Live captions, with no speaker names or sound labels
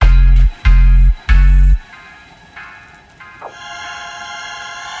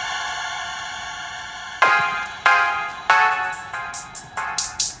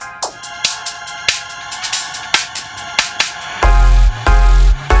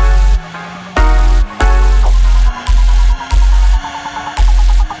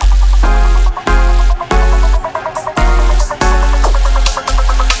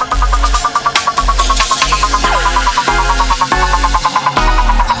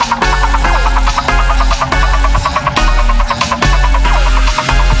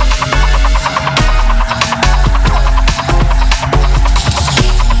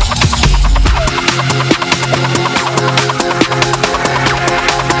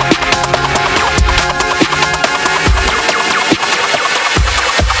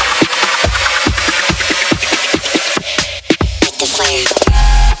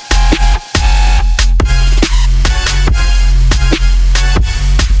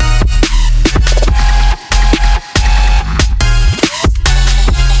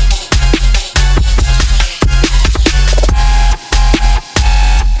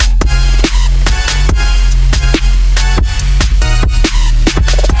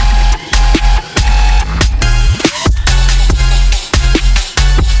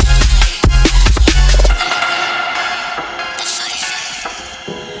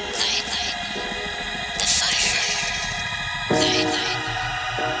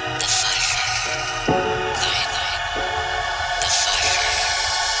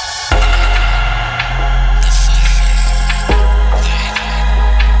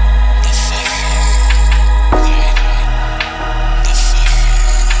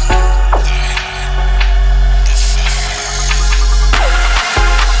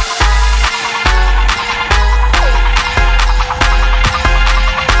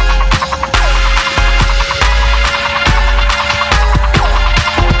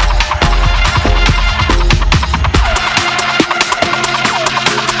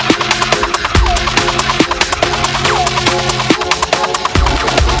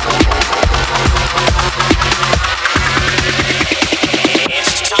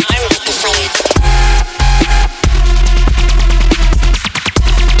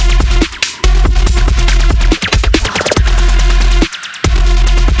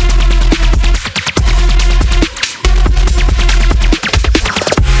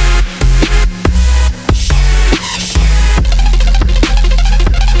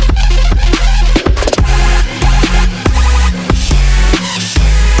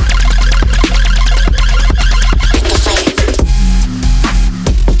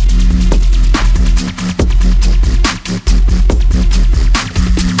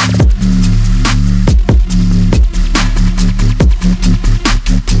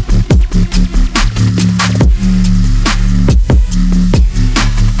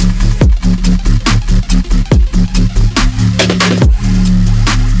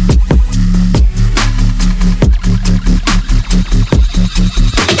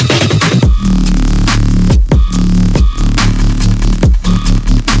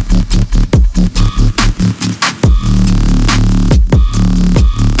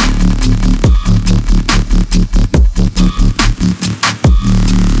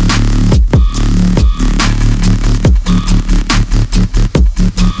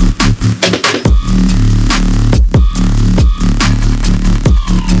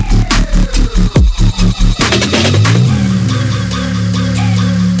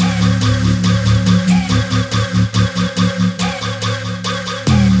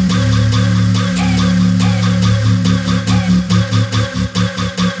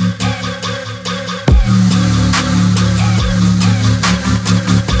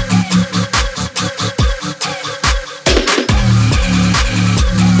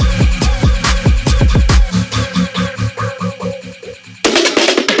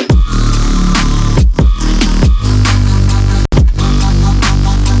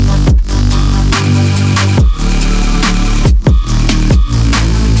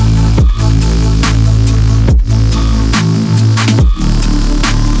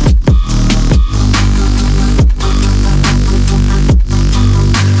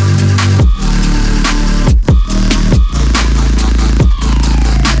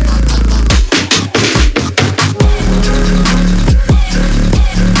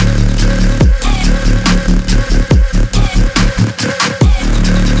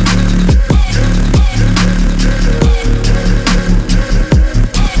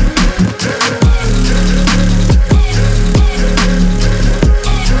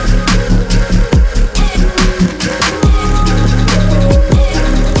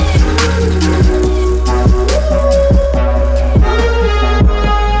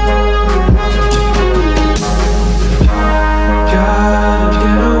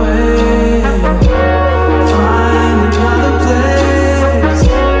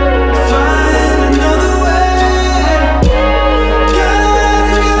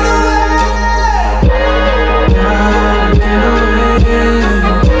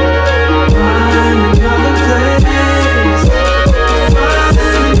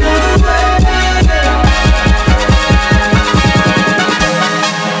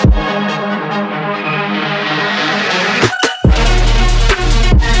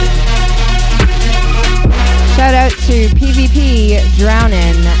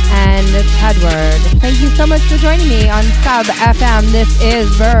Drownin' and Tedward. Thank you so much for joining me on Sub FM. This is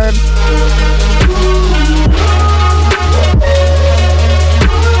Berbs.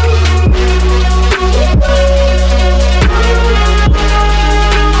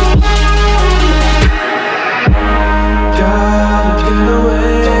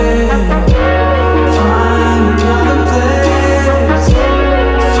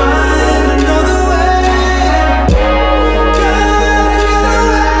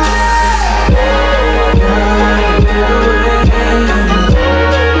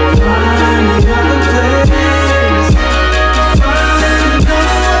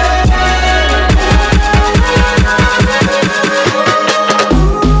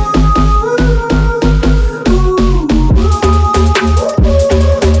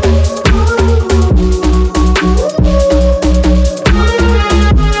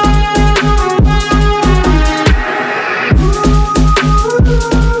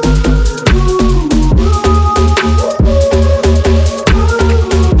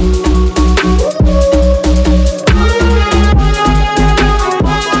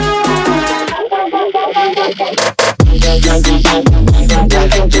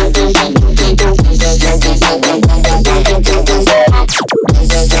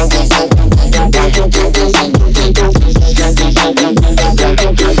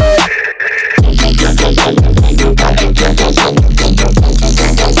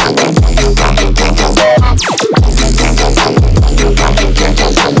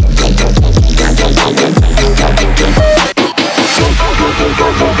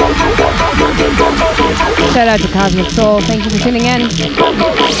 Shout out to Cosmic Soul. Thank you for tuning in.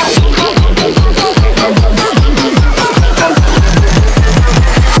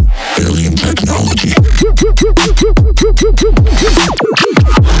 Alien technology.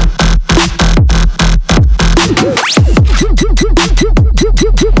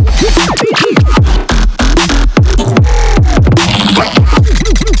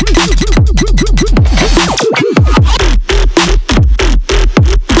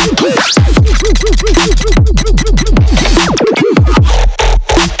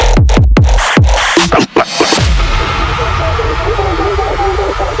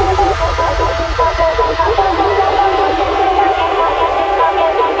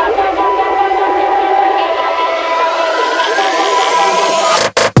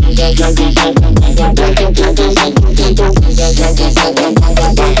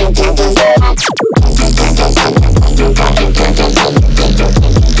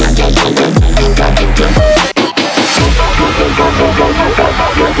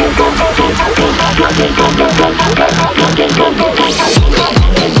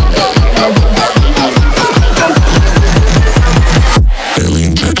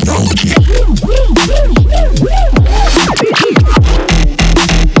 Alien technology.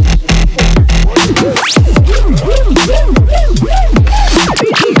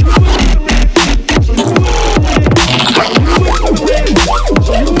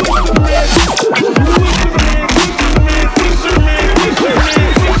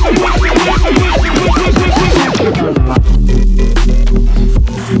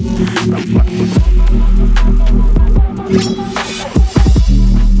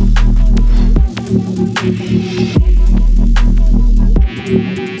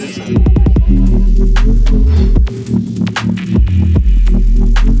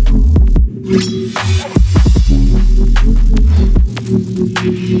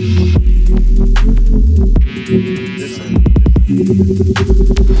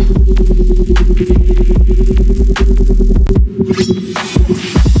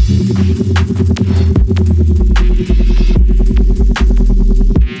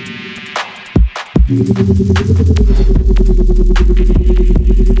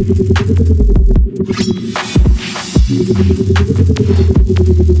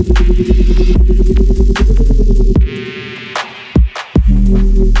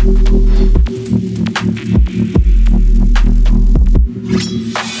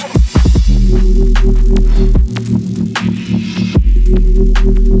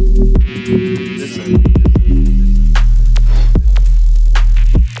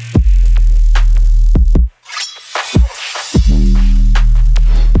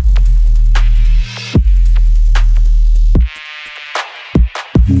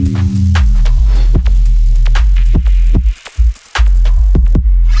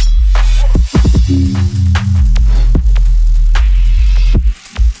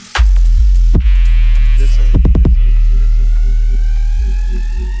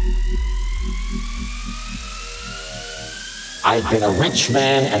 I've been a rich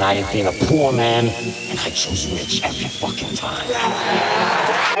man and I have been a poor man, and I choose rich every fucking time.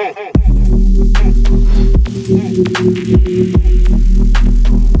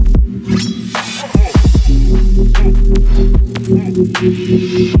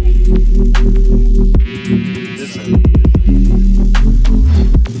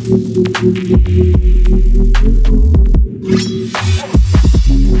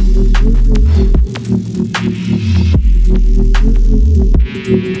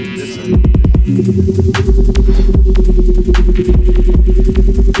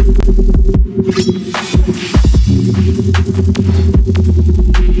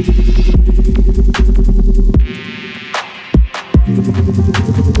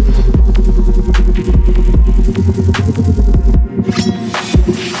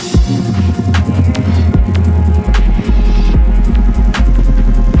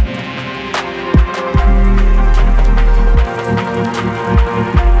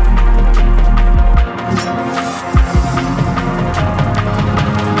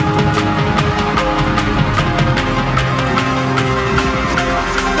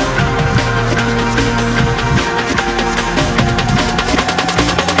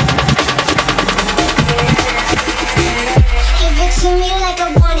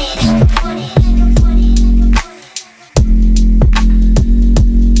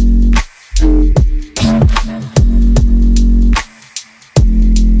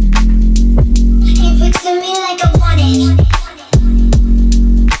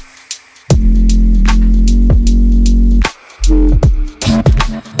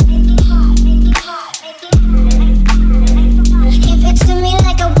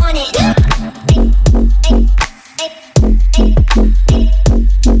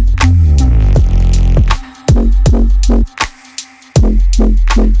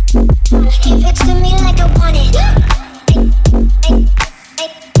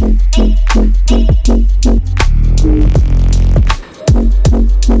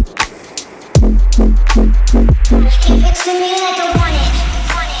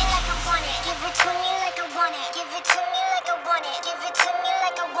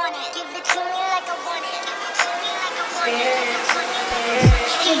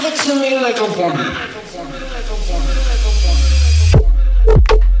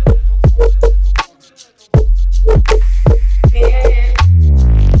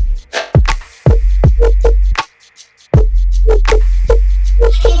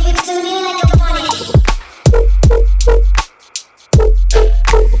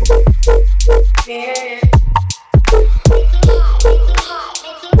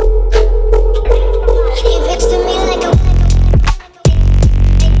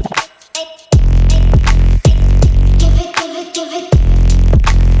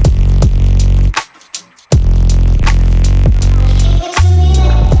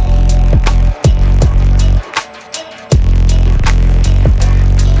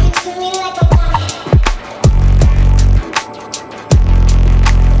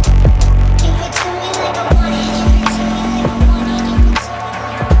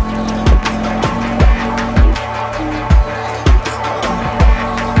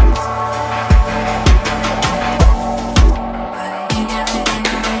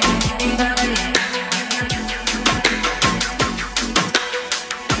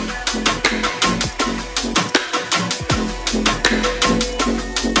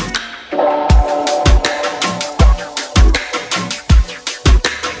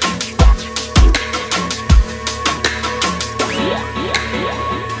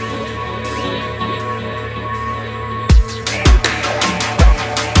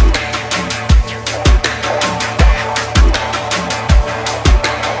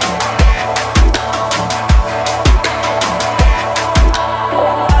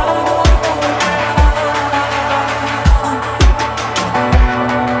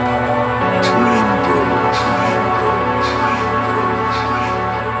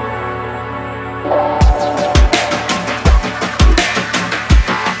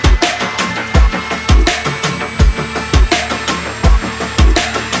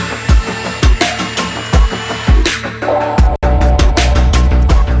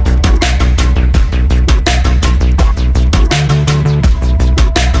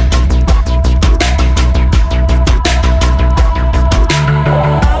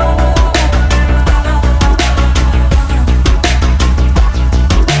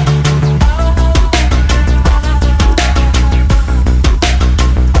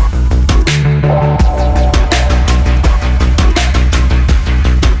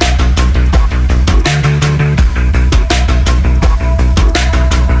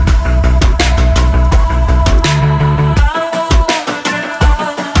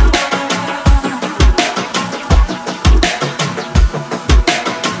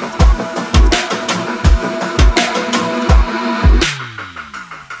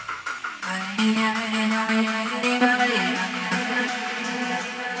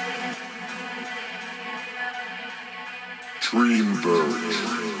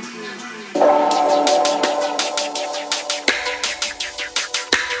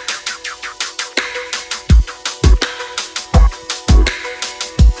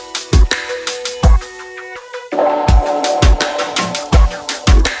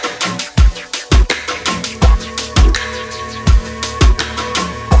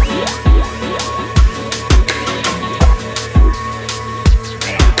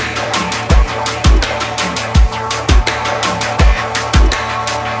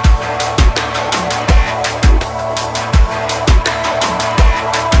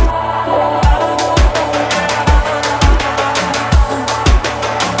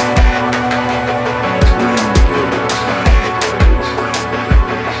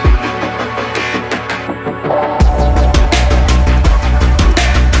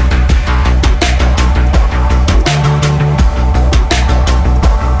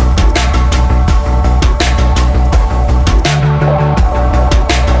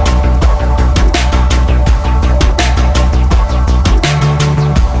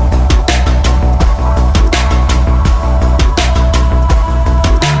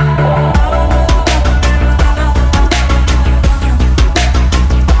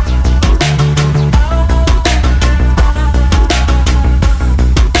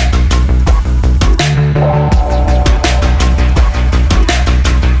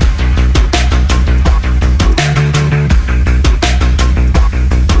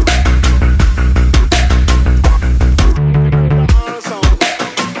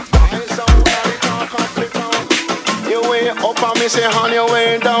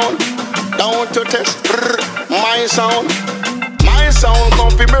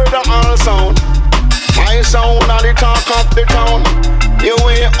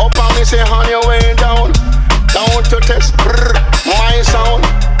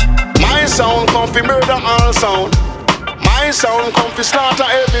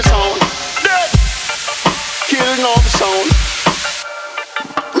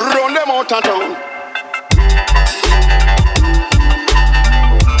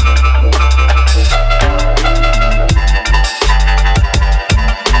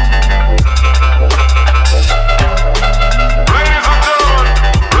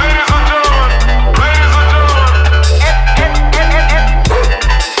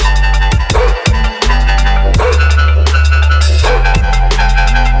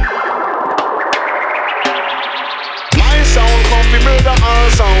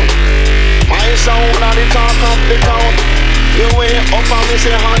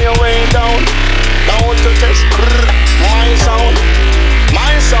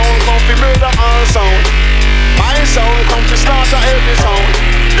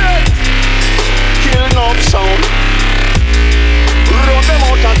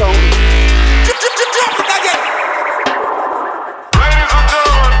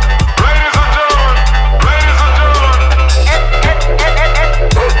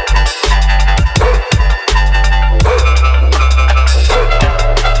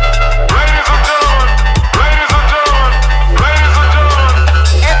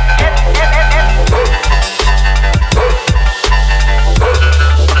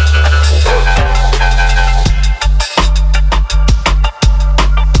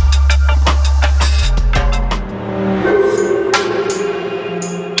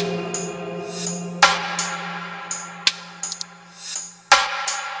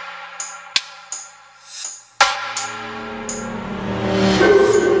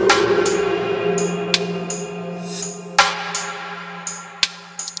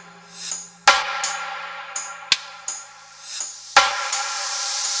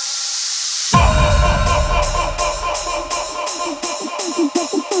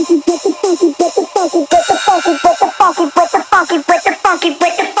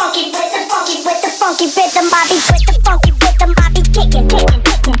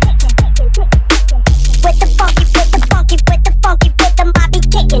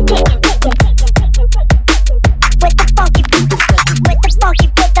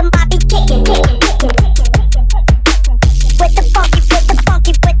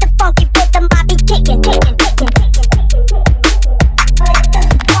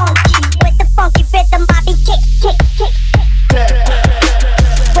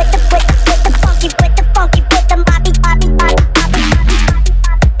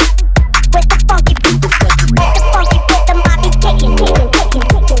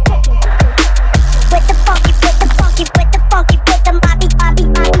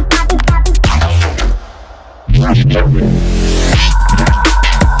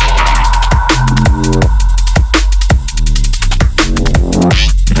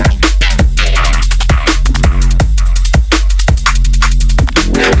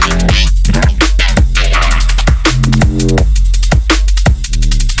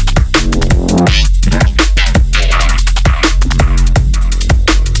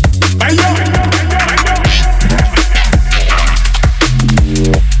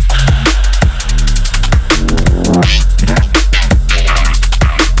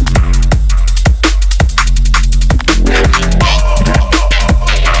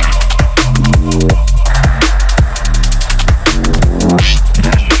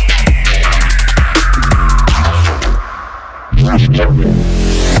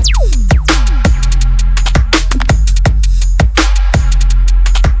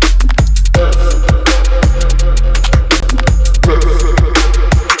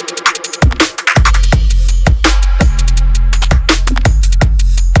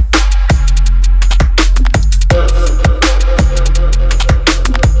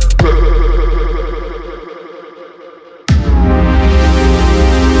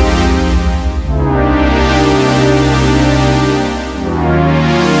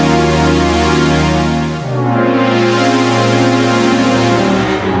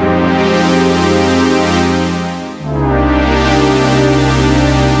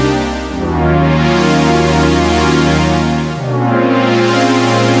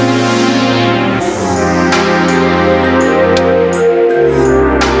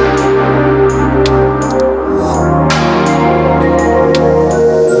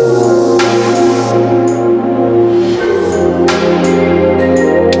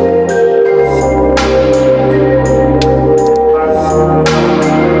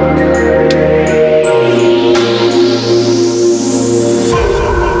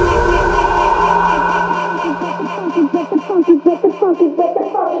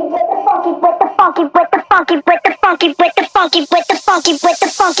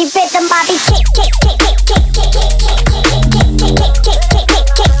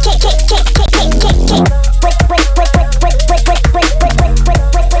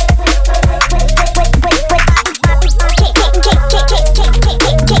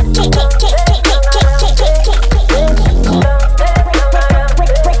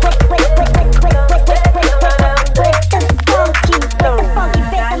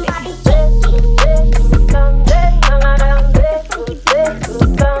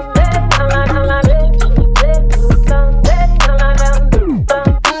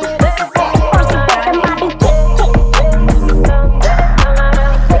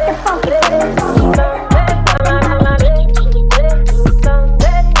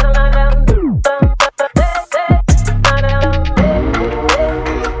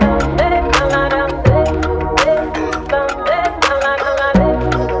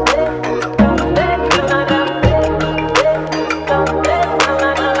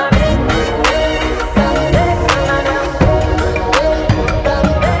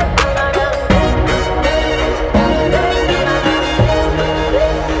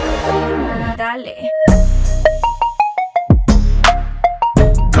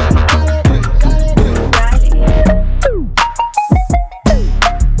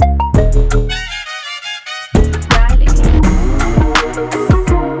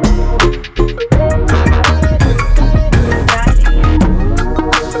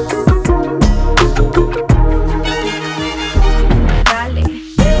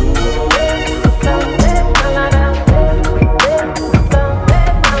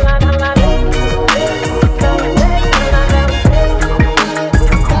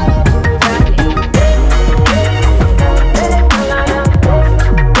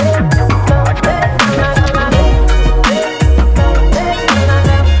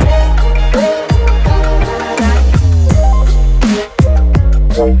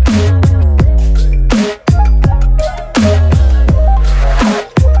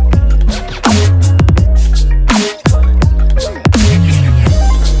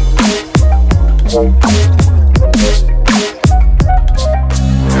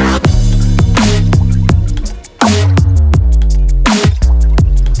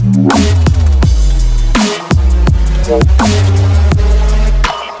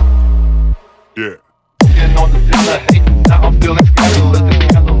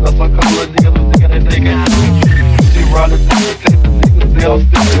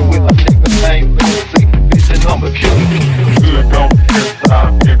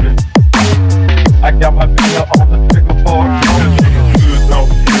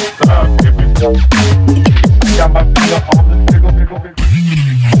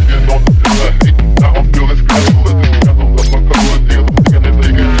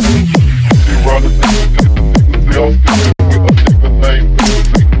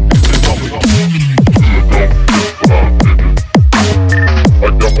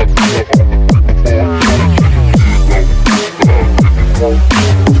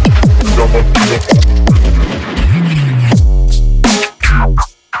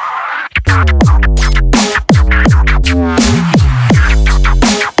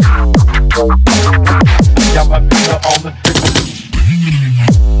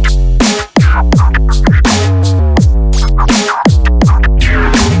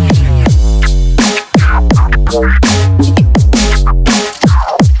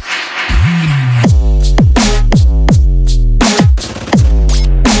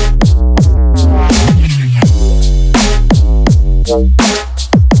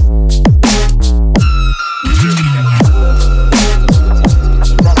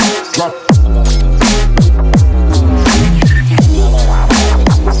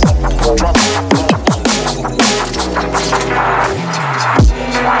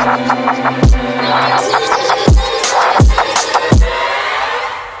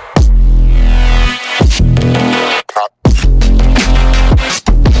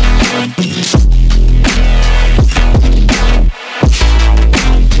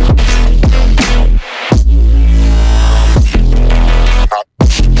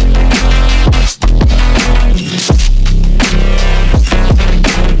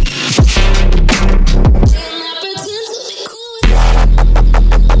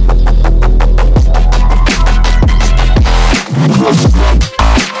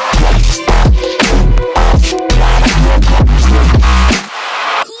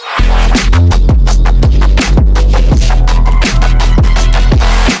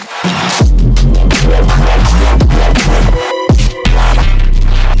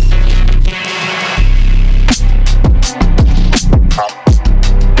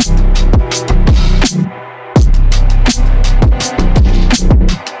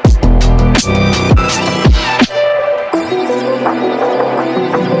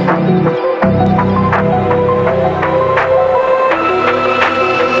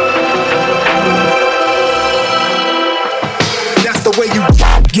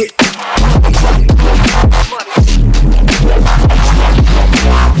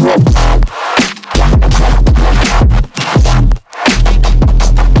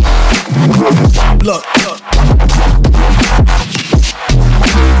 look.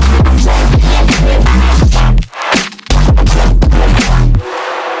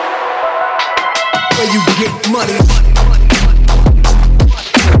 Where you get money.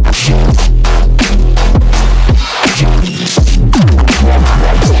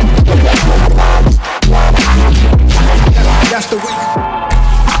 That's the way.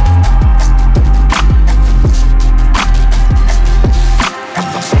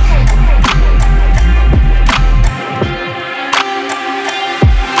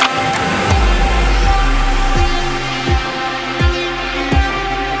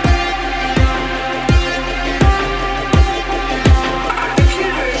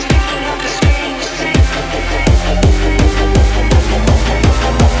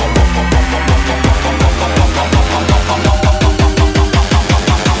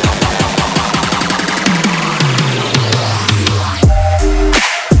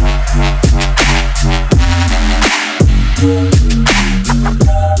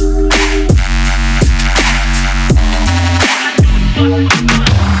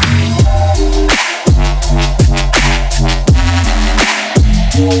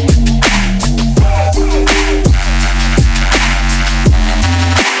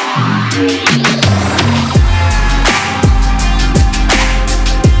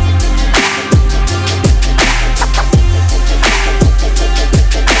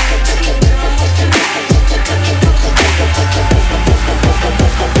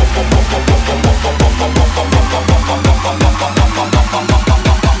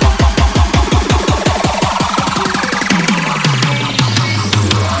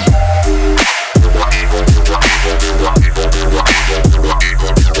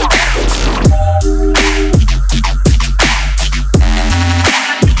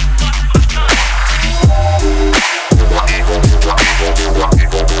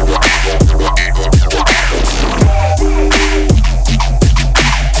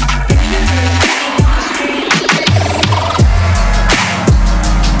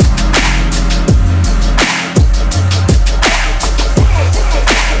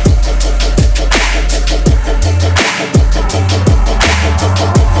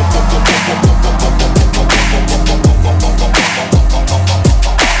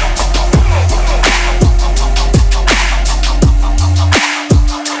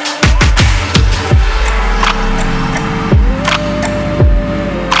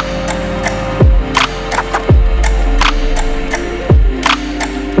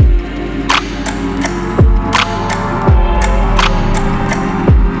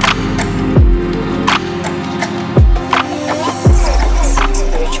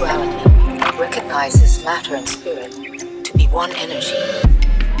 Matter and spirit to be one energy.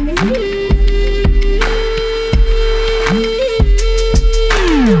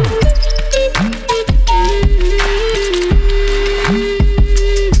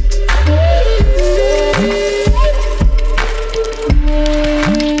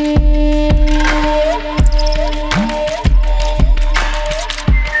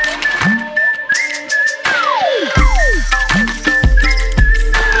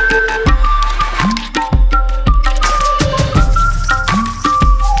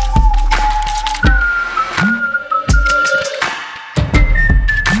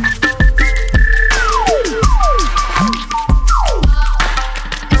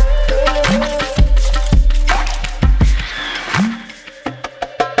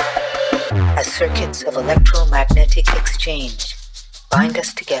 Circuits of electromagnetic exchange bind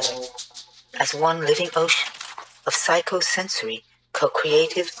us together as one living ocean of psychosensory,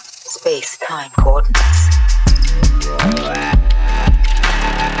 co-creative space-time coordinates.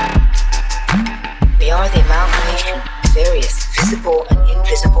 We are the amalgamation of various visible and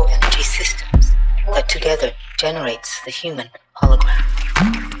invisible energy systems that together generates the human hologram.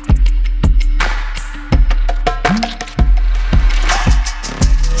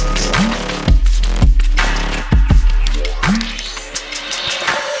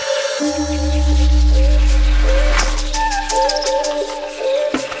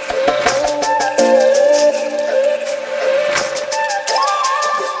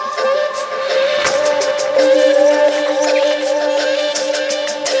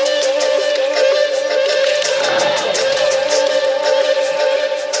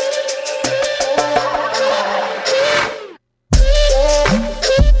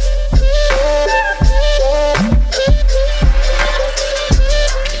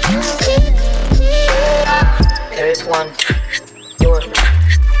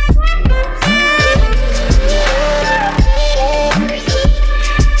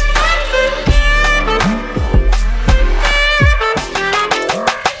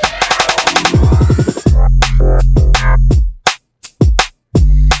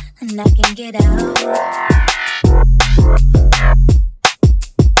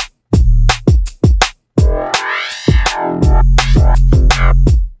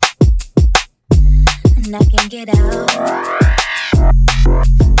 and I can get out.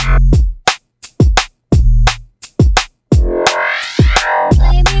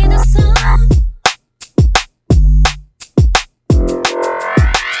 Play me the song.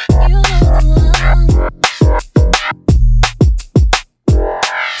 You know the one.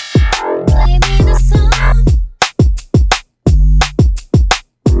 Play me the song.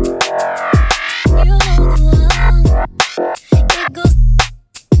 You know the one. It goes.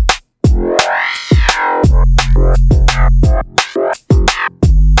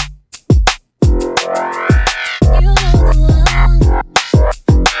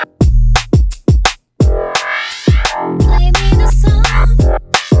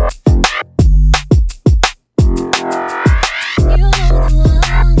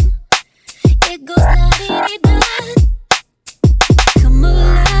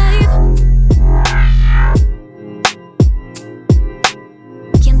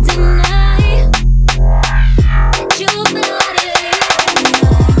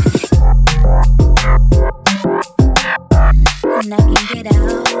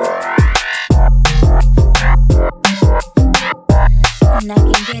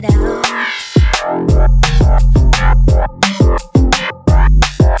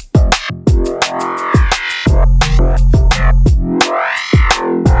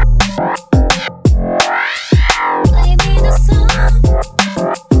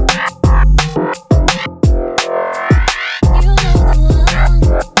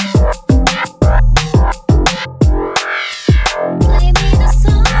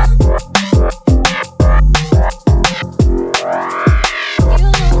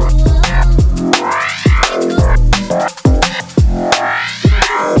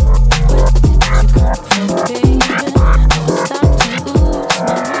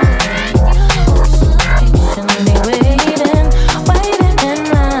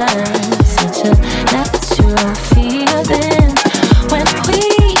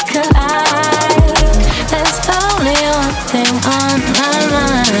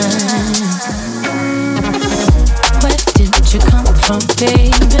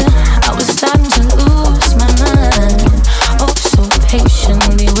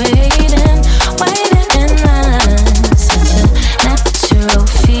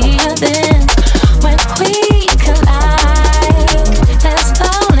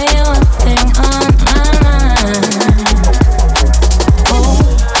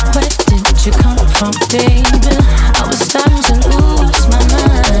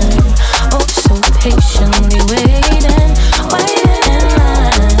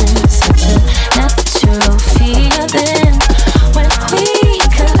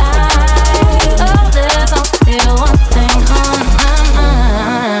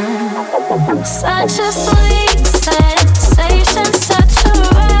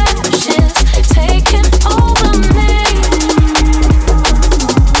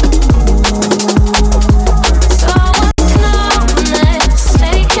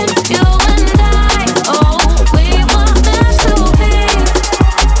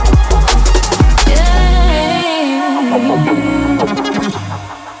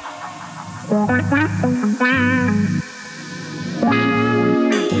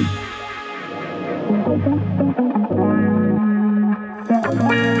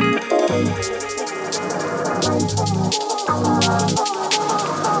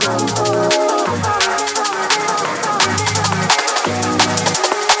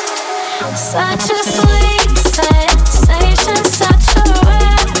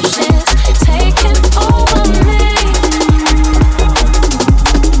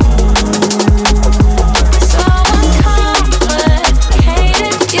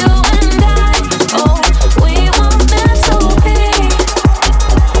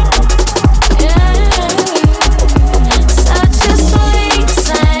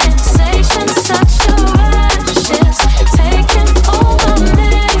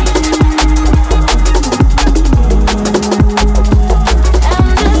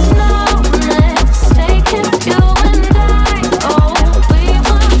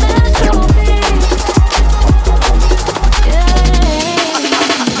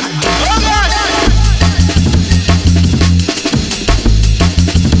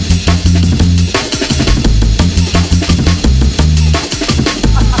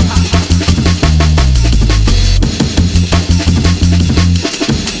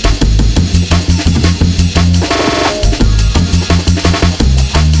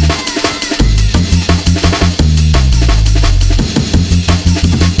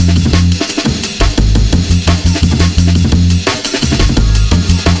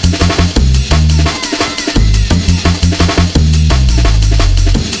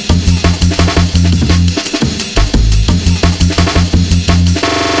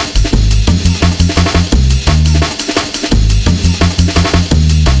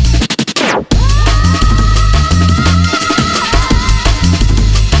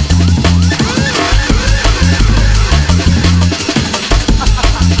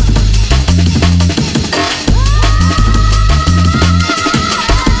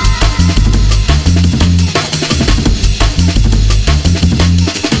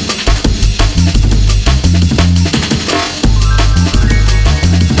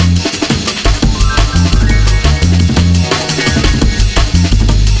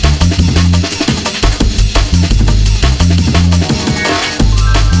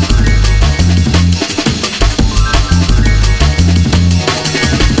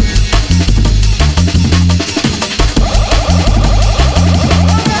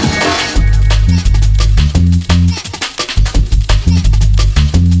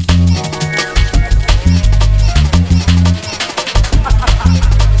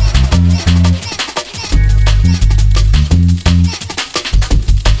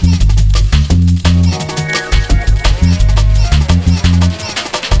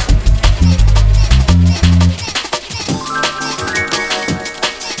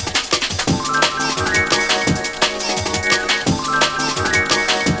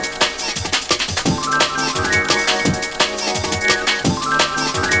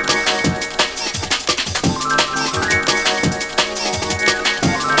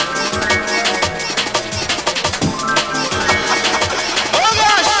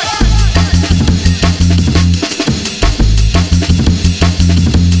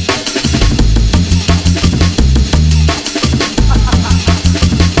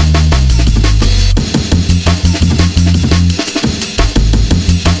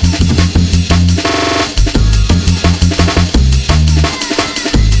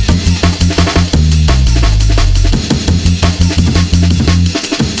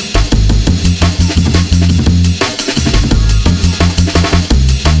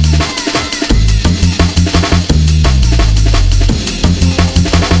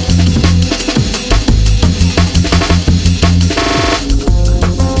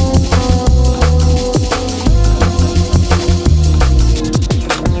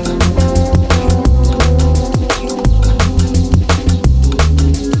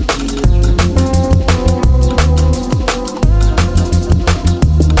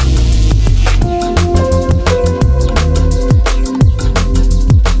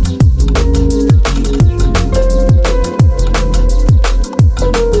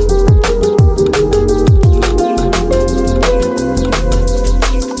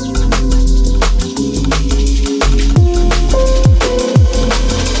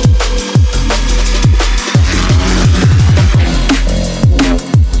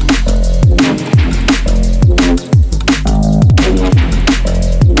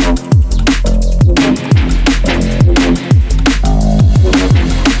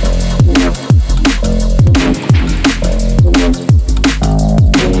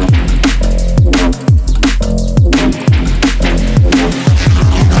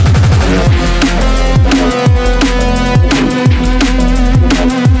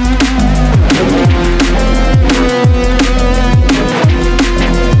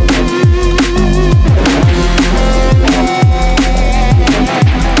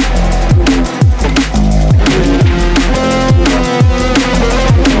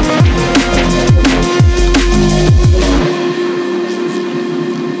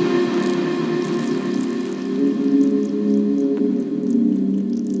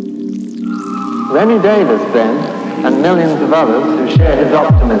 Lenny Davis, then, and millions of others who share his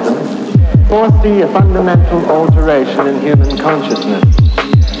optimism, foresee a fundamental alteration in human consciousness,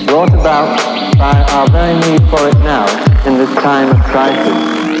 brought about by our very need for it now, in this time of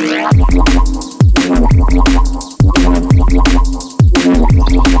crisis.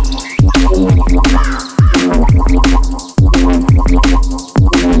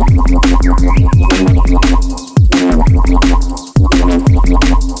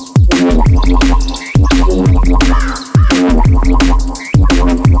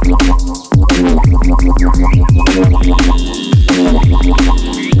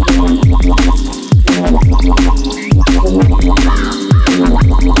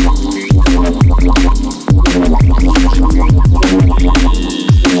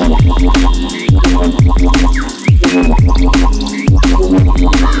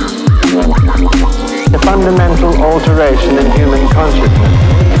 Fundamental alteration in human consciousness.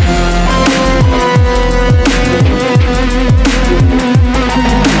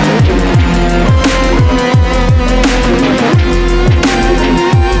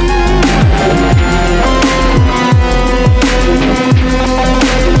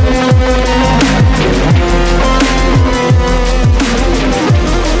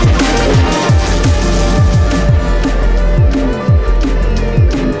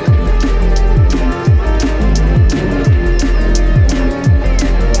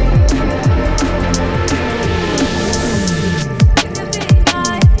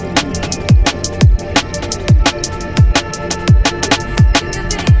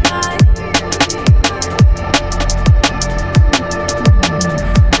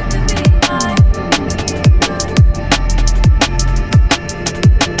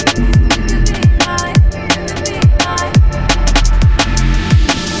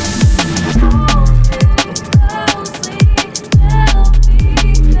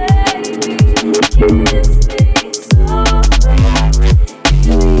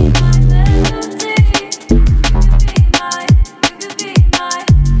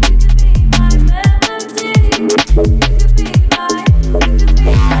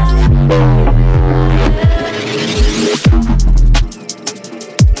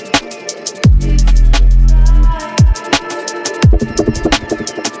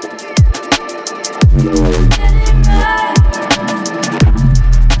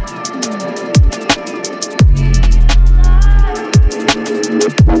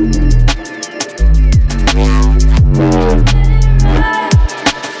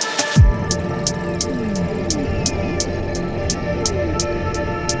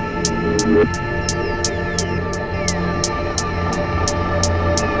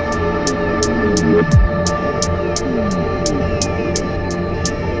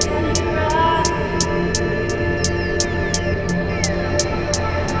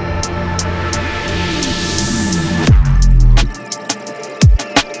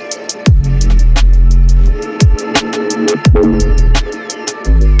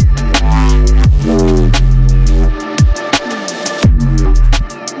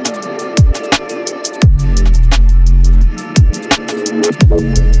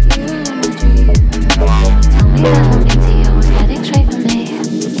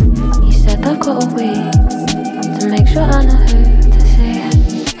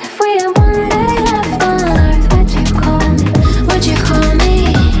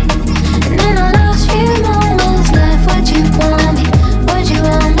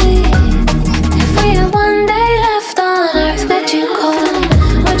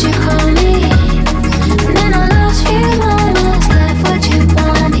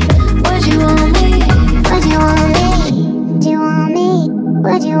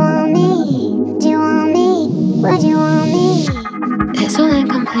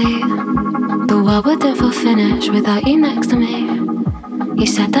 Without you next to me, you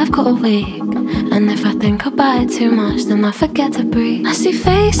said I've got a week, and if I think about it too much, then I forget to breathe. I see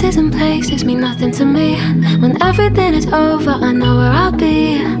faces and places mean nothing to me. When everything is over, I know where I'll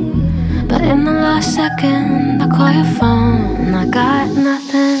be. But in the last second, I call your phone, and I got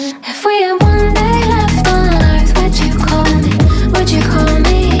nothing. If we had one day left on earth, would you call me? Would you call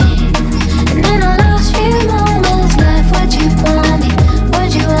me? And in our last few moments left, would you want me?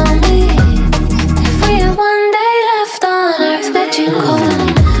 Would you want me? If we had one day left on earth, would you call me?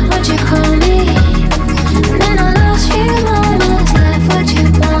 Would you call me? And in our last few moments left, would you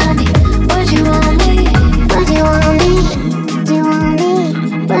want me? Would you want me? Would you want me? Do you want me?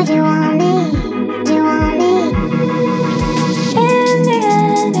 Would you want me? Do you want me? In the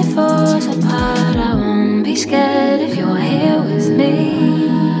end, it falls apart. I won't be scared if you're here with me.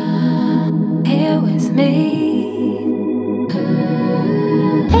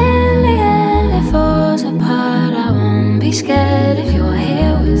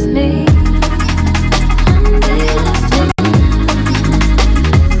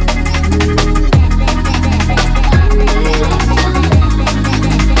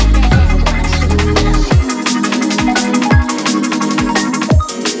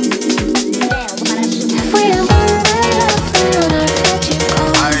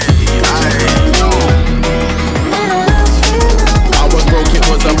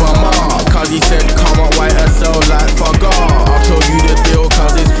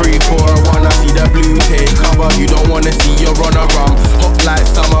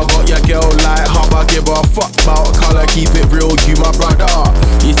 give a fuck about colour, keep it real, you my brother.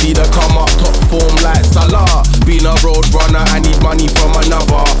 You see the come up, top form like Salah. Being a road runner, I need money from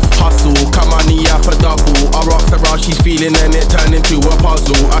another. Hustle, come on, yeah, for double. I rocks around, she's feeling and it turned into a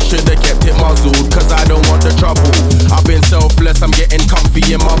puzzle. I should've kept it muzzled, cause I don't want the trouble. I've been selfless, I'm getting comfy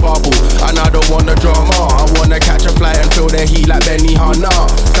in my bubble. And I don't want the drama, I wanna catch a flight and feel the heat like Benny Hanna.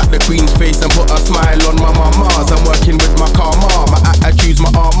 Slap the queen's face and put a smile on my mama's. I'm working with my karma, my attitude's my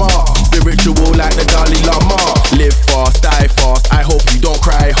armor. Spiritual like the Dalai Lama. Live fast, die fast, I hope you don't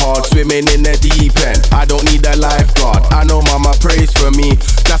cry hard. Swimming in the deep end, I don't need a lifeguard. I know mama prays for me,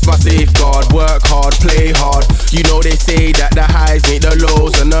 that's my safeguard. Work hard, play hard. You know they say that the highs make the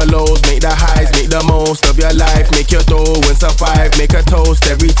lows and the lows make the highs. Make the most of your life, make your dough and survive. Make a toast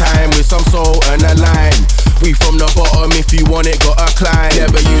every time with some soul and a line. We from the bottom, if you want it, gotta climb.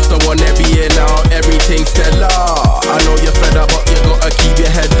 Never used to want it, being out, everything stellar. I know you're fed up, but you gotta keep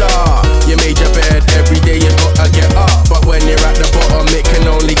your head up. You made your bed, every day you gotta get up. But when you're at the bottom, it can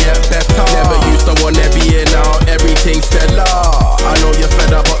only get better. Never used to want it, being out, everything stellar. I know you're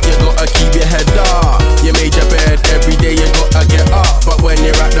fed up, but you gotta keep your head up. You made your bed, every day you gotta get up. But when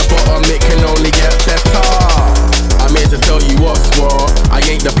you're at the bottom, it can only get better. I'm here to tell you what's what. I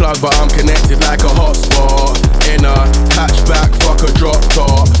ain't the plug, but I'm connected like a hotspot. In a hatchback, fuck a drop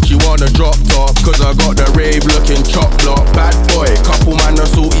top. She wanna drop top, cause I got the rave looking chop block. Bad boy, couple man are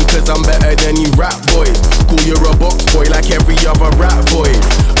salty cause I'm better than you rap boys. Cool, you're a box boy like every other rap boy.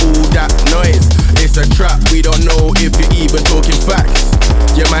 All that noise, it's a trap. We don't know if you're even talking facts.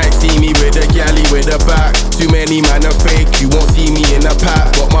 You might see me with a galley with a back. Too many man are fake, you won't see me in a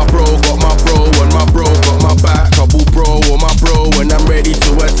pack. Got my bro, and my bro got my back. Couple bro or my bro, and I'm ready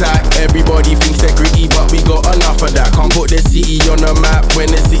to attack. Everybody thinks they're gritty, but we got enough of that. Can't put the city on the map when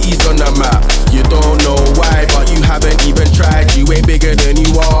the city's on the map. You don't know why, but you haven't even tried. You ain't bigger than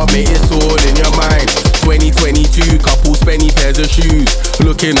you are, mate, it's all in your mind. 2022, couple spenny pairs of shoes.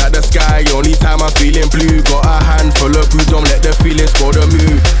 Looking at the sky, only time I'm feeling blue. Got a handful of brew, don't let the feelings go to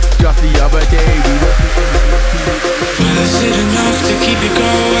move. Just the other day, we were well, is it enough to keep it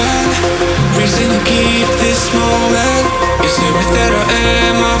going? Reason to keep this moment. Is it worth it or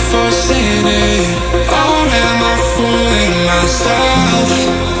am I forcing it? Or am I fooling myself?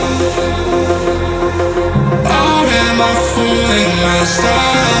 Or am I fooling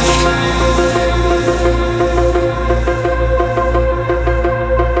myself?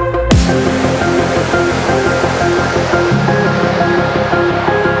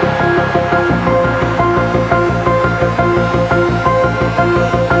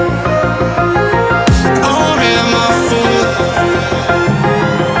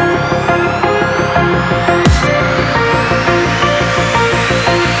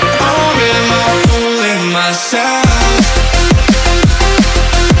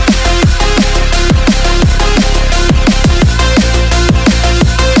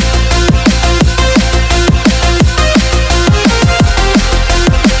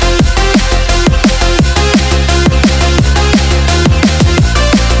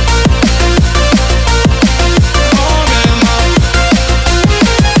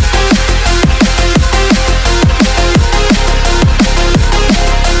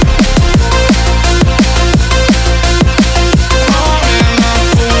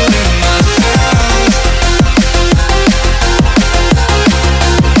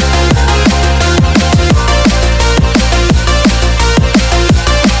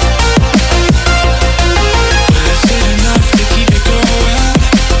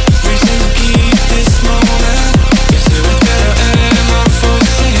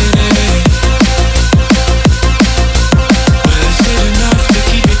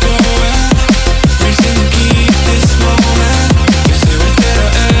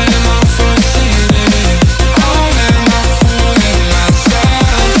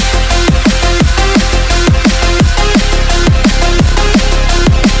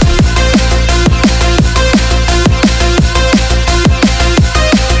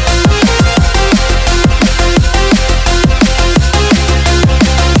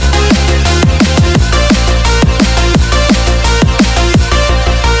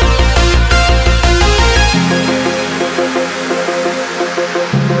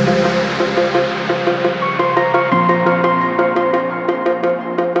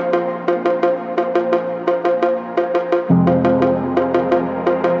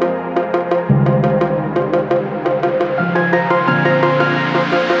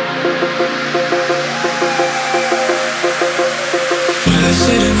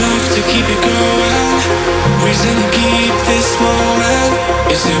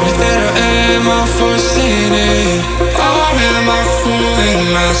 forcing it, or am I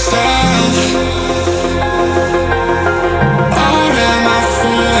fooling myself?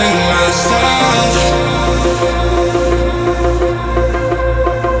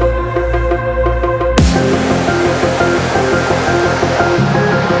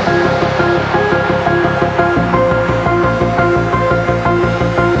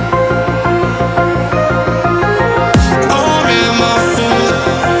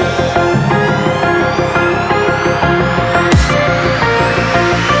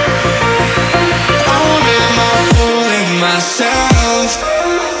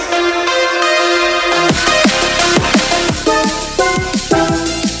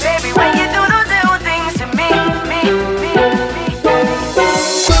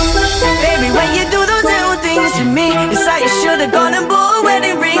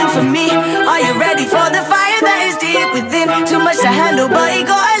 Too much to handle, but he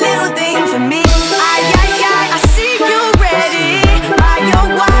got a little thing for me. Ay, ay, ay, I see you ready. My, oh,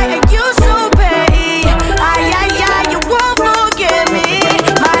 why are you so petty? Ay, ay, ay, you won't forget me.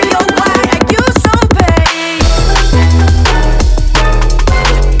 My, oh, why are you so petty?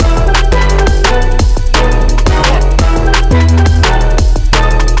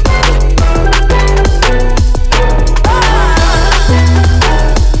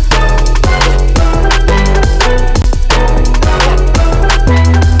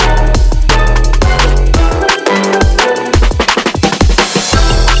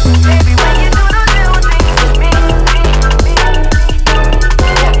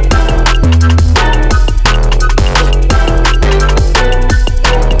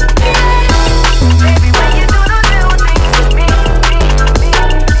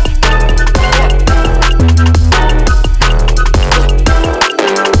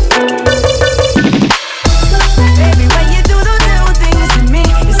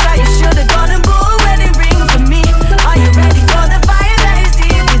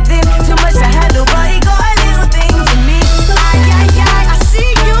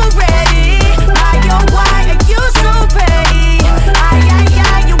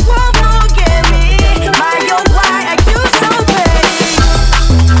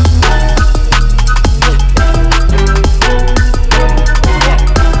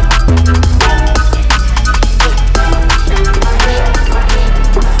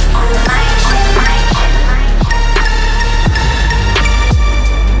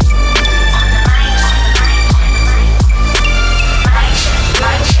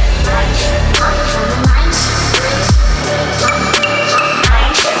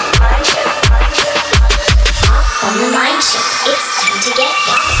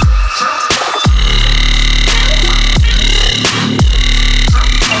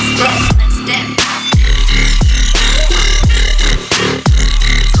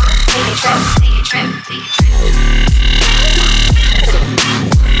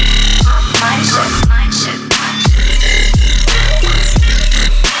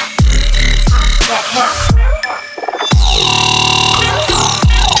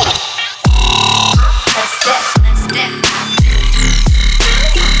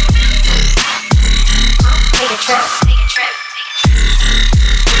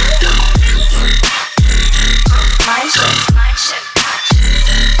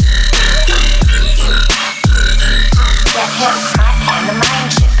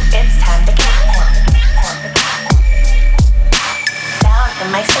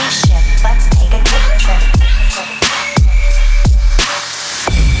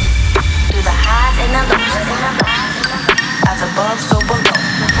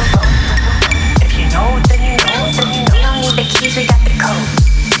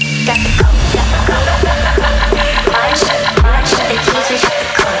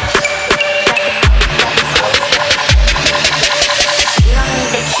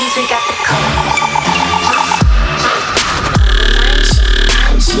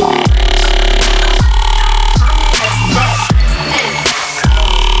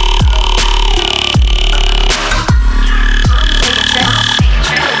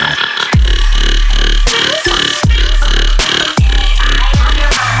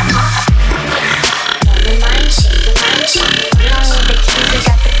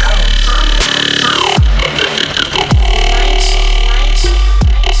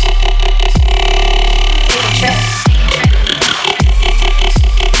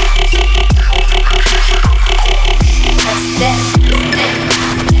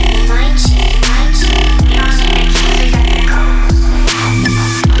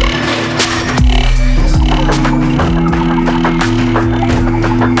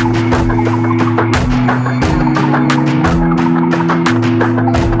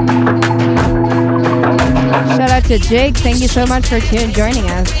 To Jake, thank you so much for joining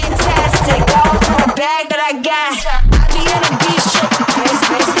us. Fantastic, all for the bag that I got. I be in a beach shake.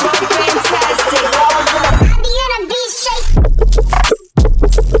 Fantastic, all for the I be in a beach shake.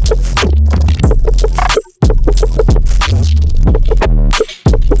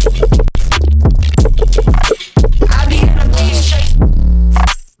 I be in a beach shake.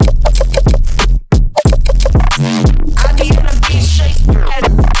 I be in a beach shake.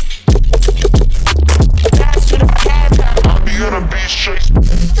 Pass to the cat. I be in a beach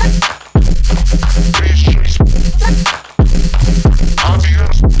shake.